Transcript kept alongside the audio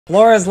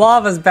Laura's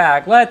lava's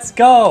back. Let's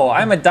go.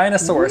 I'm a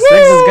dinosaur. Six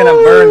is gonna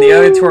burn. The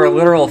other two are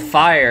literal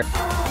fire.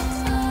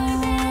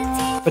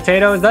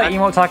 Potato, is that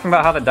emote talking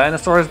about how the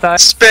dinosaurs died?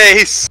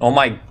 Space! Oh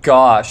my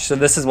gosh. So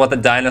this is what the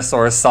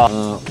dinosaurs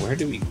saw. Where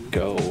do we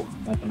go?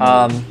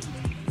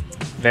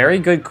 Very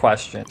good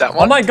question. That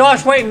one? Oh my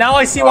gosh, wait, now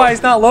I see why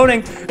it's not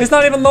loading. It's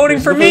not even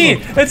loading for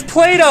me. It's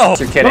Play-Doh.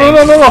 You're kidding.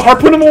 No.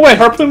 Harpoon him away.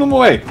 Harpoon him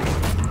away.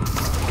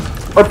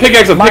 Or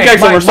pickaxe him.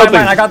 Pickaxe him or something.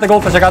 I got the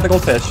goldfish.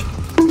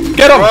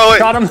 Get him. Oh,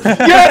 Got him.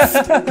 Yes.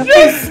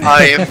 Yes.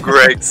 I am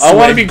Greg. I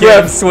want to be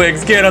Greg.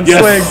 Swigs. Get him,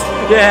 Yes. Swigs.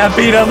 Yeah,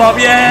 beat him up.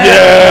 Yeah.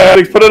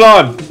 Yeah. Put it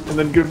on. And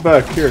then give it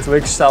back. Here.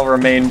 Swigs shall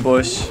remain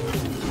bush.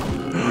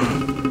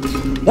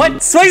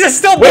 What? Swigs is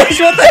still bush?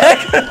 What the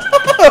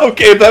heck?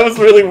 Okay, that was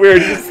really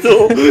weird. He's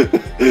still...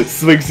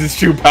 Swigs is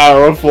too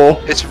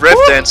powerful. It's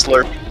Rift and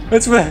Slurp.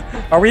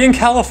 Are we in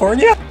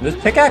California? This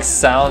pickaxe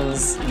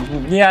sounds...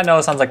 Yeah, no,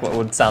 it sounds like what it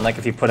would sound like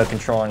if you put a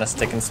controller on a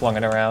stick and swung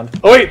it around.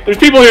 Oh wait, there's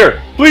people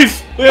here.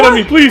 Please, land on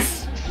me,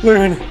 please.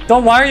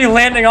 Why are you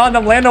landing on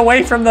them? Land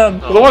away from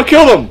them. I want to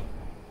kill them.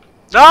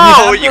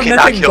 No, you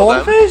cannot kill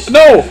goldfish? them.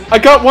 No, I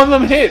got one of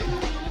them hit.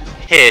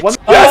 Hit. Yes.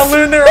 Oh,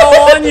 Loon, they're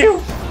all on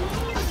you.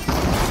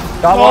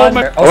 Got one.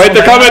 Oh wait,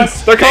 they're coming.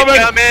 They're coming.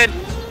 Come in.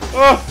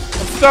 Oh,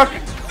 I'm stuck.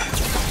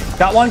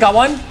 Got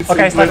one.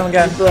 Okay, slide them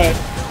again.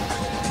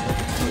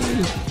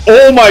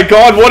 Oh my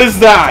god, what is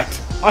that?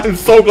 I'm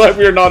so glad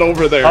we are not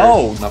over there.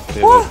 Oh.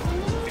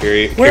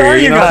 Where are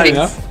you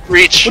guys?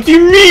 Reach. What do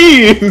you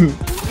mean?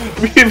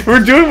 We're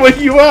doing what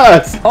you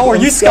asked. Oh, are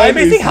you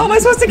skybasing? How am I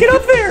supposed to get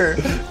up there?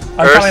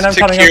 I'm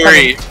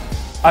coming.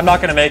 I'm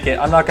not gonna make it.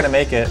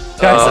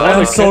 Guys,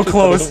 I'm so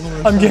close.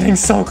 I'm getting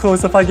so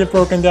close. If I get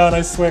broken down,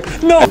 I swear.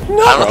 No.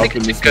 I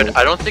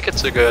don't think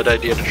it's a good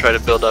idea to try to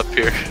build up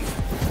here.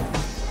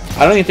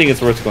 I don't even think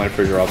it's worth going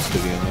for drops, to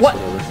be honest. What?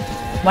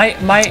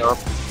 My. Nope.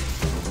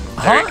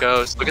 There it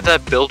goes. Look at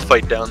that build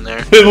fight down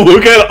there.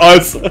 Look at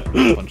us.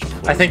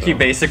 I think you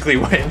basically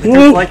win. Do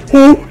you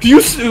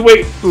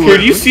wait? Here,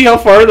 do you see how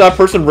far that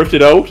person ripped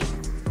it out?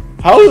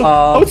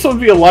 How would someone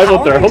be alive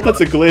up there? I hope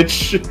that's a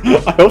glitch.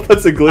 I hope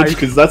that's a glitch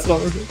because that's not.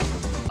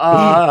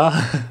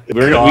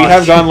 We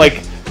have gone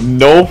like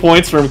no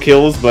points from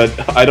kills, but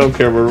I don't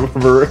care.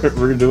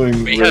 We're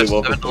doing we really have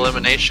well. 7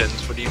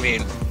 eliminations. What do you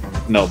mean?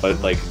 No, but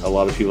like a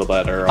lot of people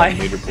that are on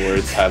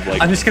leaderboards have like.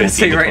 I'm just gonna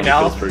say right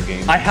now,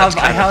 I have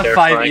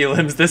 5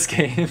 elims this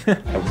game. I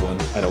have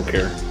 1. I don't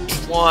care.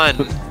 1.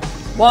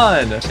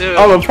 2.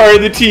 I'm a part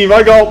of the team.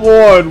 I got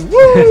 1.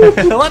 Woo!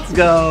 Let's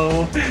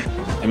go.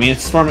 I mean,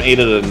 it's from 8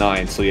 out of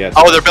 9, so yeah.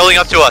 Oh, they're building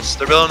up to us.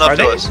 They're building up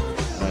to us.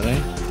 Are they?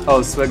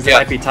 Oh, Swigs, it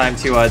might be time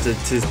to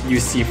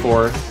use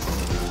C4.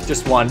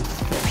 Just 1.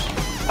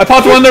 I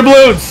popped one of their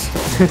balloons.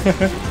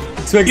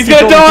 Swigs, he's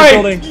gonna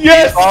die!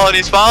 Yes!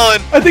 He's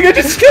falling! I think I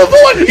just killed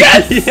one!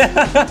 Yes!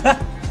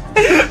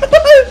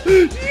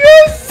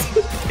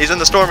 Yes! He's in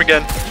the storm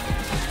again.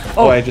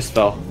 Oh, I just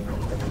fell.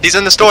 He's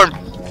in the storm.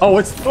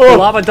 Oh, the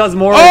lava does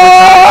more.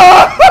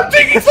 I'm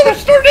taking so much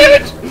storm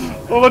damage!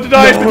 I'm about to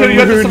die. No, you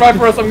have to survive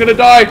for us. I'm gonna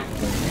die.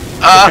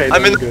 Okay,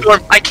 I'm in the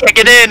storm. I can't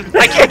get in.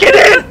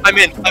 I'm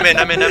in.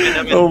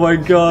 Oh my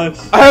gosh.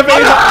 I have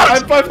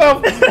 5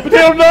 health.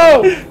 Potato,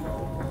 no!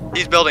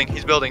 He's building.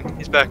 He's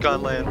back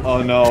on land.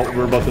 Oh no,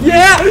 we're about to.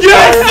 Yeah!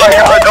 Yes! Oh my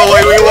god, no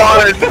way we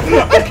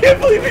won! I can't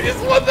believe we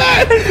just won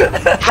that!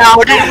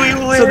 How did we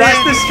win? So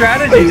that's the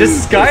strategy,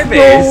 just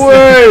skybase. No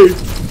way!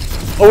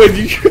 Oh wait,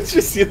 did you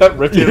just see that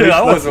rip? Yeah,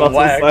 that was a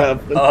whack.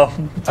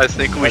 I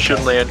think we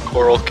should land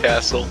Coral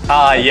Castle.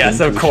 Ah, yes,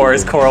 of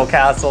course, Coral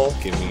Castle.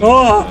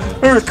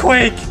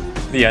 Earthquake!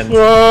 The end.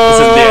 Whoa. This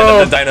is the end of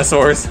the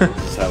dinosaurs.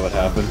 That's how it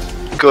happened.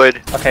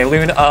 Good. Okay,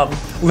 Loon,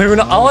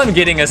 all I'm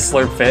getting is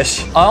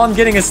slurpfish.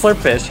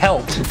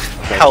 Help.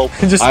 Help.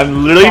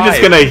 I'm literally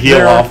just gonna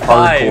heal off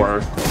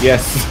hardcore.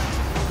 Yes.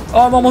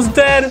 Oh, I'm almost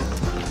dead.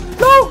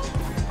 No!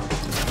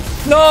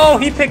 No,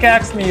 he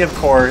pickaxed me, of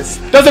course.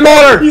 Doesn't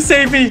matter! He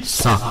saved me!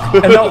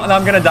 and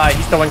I'm gonna die.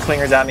 He's throwing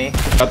clingers at me.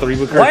 Got the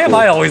reboot card. Why am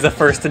I always the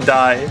first to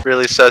die?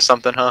 Really says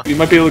something, huh? You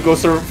might be able to go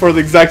for the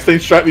exact same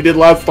strat we did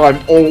last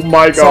time. Oh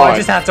my god. So I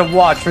just have to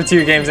watch for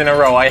 2 games in a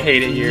row. I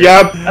hate it here.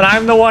 Yep. And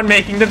I'm the one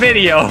making the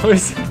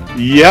videos.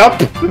 Yep.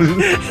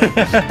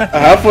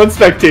 Have fun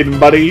spectating,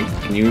 buddy.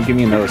 Can you give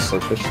me another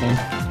slurpfish thing?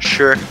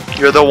 Sure.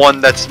 You're the one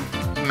that's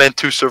meant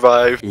to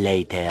survive.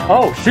 Later.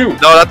 Oh, shoot.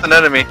 No, that's an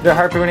enemy. They're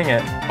harpooning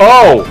it.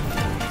 Oh!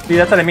 See,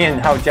 that's what I mean,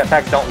 how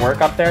jetpacks don't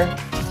work up there.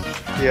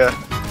 Yeah.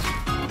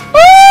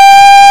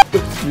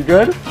 You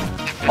good?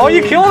 Oh,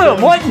 you killed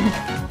him! What?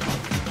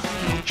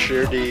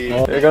 Sure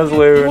did. There goes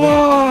Loon.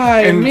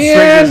 Why, and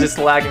man? Swigs is just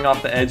lagging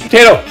off the edge.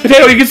 Potato,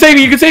 you can save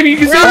me,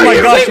 Oh my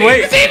gosh,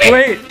 wait.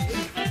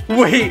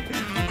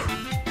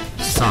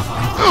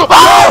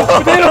 Oh!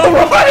 Potato,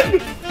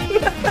 run!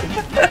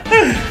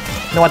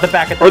 No, at the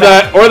back, Or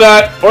that.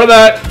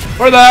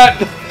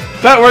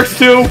 That works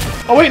too.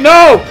 Oh wait,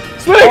 no!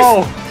 Swigs!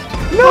 Oh.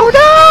 No!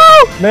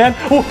 Man,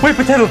 oh, wait,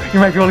 Potato, you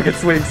might be able to get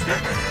Swigs.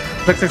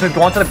 Swigs,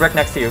 go onto the brick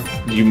next to you.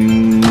 You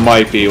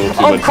might be able to,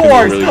 but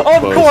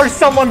Of course,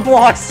 someone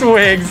blocks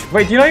Swigs.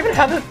 Wait, do you not even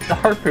have the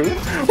harpoon?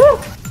 Woo!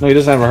 No, he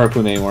doesn't have a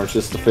harpoon anymore. It's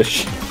just a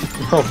fish.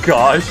 Oh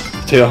gosh.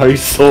 Taylor, are you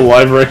still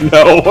alive right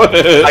now?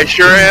 I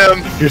sure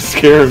am. You're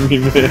scaring me,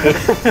 man.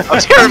 I'm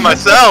scaring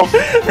myself.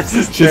 This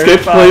is Just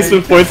get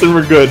placement points and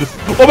we're good.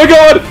 Oh my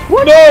god!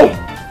 No!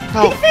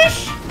 No.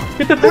 Fish!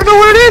 Get the I don't know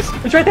where it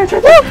is. It's right there, it's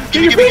right there.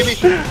 Give me.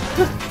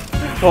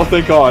 Oh,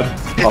 thank god.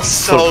 Oh, It's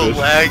so fish.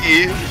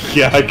 laggy.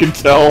 Yeah, I can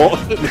tell.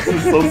 This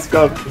is so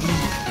scuffed.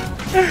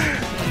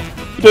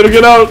 Potato,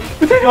 get out!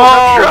 I'm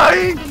Oh,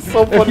 trying.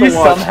 so fun If you to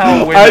watch.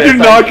 somehow win I do this,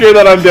 not care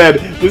that I'm dead.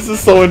 This is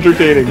so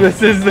entertaining.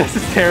 This is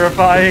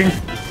terrifying.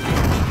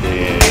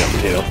 Yeah,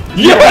 potato.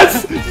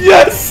 Yes!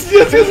 Yes!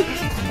 Yes! Yes!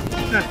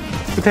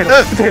 Potato.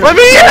 Let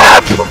me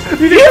up!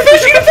 Eat a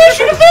fish! Eat a fish!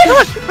 Eat a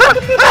fish!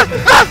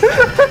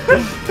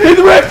 Take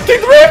the wreck!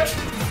 Take the wreck!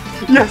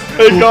 Yes.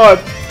 Thank god.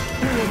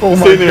 Oh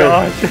my Stay there.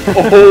 god.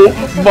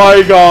 Oh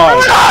my god.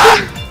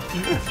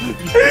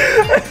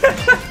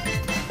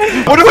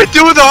 What do I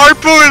do with a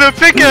harpoon and a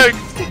pickaxe?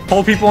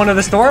 Pull people into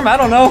the storm? I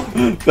don't know.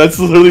 That's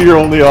literally your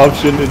only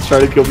option, is try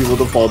to kill people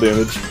with fall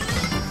damage.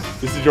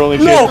 This is your only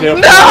No!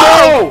 chance.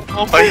 No!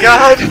 Oh my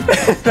god!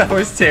 That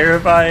was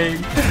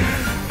terrifying.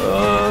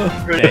 Dang.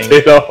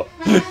 Potato.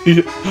 I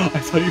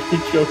thought you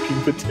were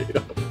joking,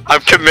 Potato.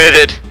 I'm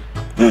committed.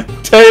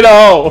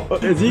 Potato!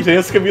 Is he-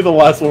 Potato's gonna be the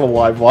last one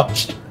alive,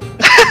 watch.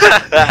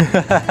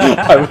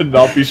 I would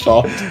not be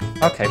shocked.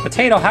 Okay,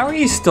 Potato, how are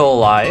you still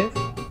alive?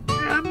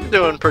 I'm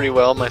doing pretty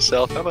well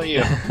myself. How about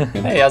you?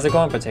 Hey, how's it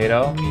going,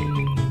 Potato?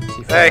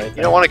 Hey,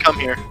 you don't want to come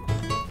here.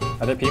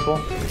 Other people?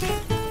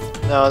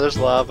 No, there's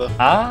lava.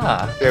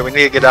 Ah. Yeah, we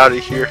need to get out of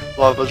here.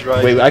 Lava's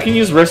right. Wait, I can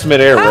use rifts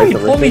midair, How right? he The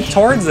pulled me rift.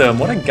 towards him.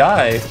 What a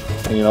guy.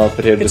 And you know what,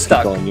 Potato, Get just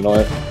stuck. keep going. You know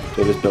what?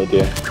 They just build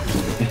you.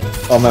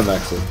 Oh, my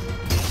maxi.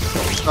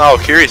 Oh,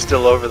 Kirious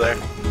still over there.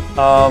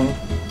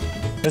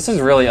 This is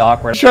really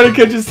awkward. Trying to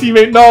catch his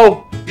teammate.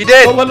 No! He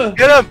did! Don't let him-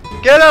 Get him!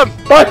 Get him!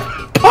 Bye!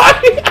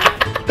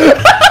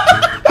 Bye!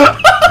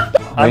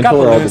 I've got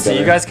We're all balloons, so you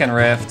together. guys can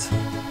rift.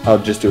 Oh,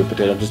 just do it,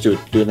 Potato. Just do it.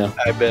 Do it now.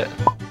 I bet.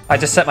 I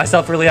just set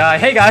myself really high.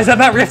 Hey guys,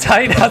 I'm at rift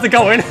height. How's it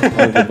going?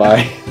 Oh,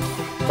 goodbye.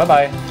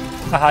 Bye-bye.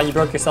 Haha, you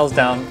broke yourselves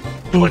down.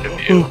 Point of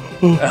view.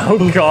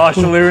 Oh gosh,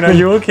 Loon, are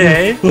you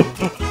okay?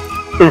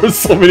 There were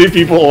so many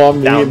people on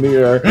me Down. in the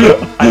air.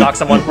 I knocked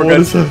someone. We're What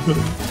good. is happening?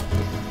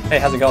 Hey,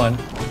 how's it going?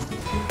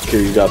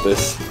 Here, you got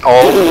this.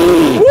 Oh,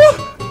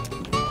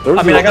 There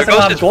was, I mean, I guess I goes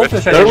don't have his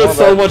goldfish there anymore, was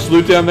so but... much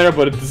loot down there,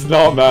 but it does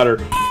not matter.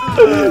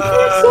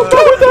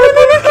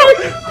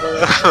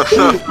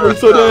 I'm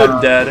so dead.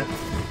 I'm dead.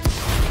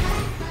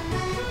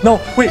 No,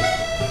 wait.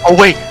 oh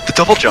wait, the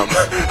double jump.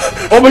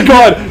 Oh my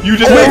god, you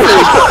just got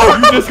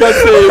saved. You just got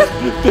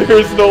saved.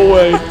 There's no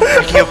way.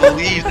 I can't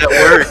believe that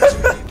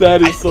worked.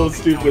 That is so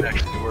stupid.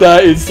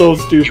 That is so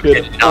You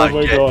stupid. Oh cannot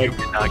my get, god. you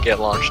cannot get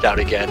launched out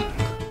again.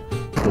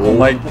 Oh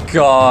my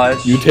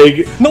gosh. You take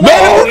it. No,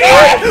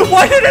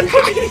 why did it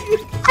put me?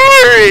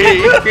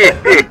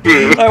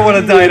 Hurry! I would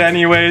have died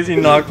anyways. He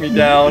knocked me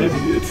down.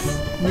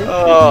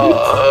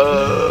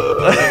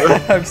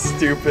 I'm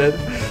stupid.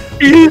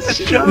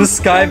 The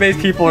sky-based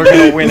people are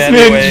gonna win This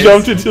man anyways.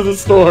 jumped into the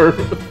storm.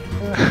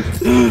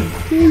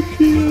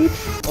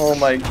 Oh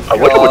my I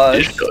wonder what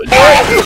gosh. this does.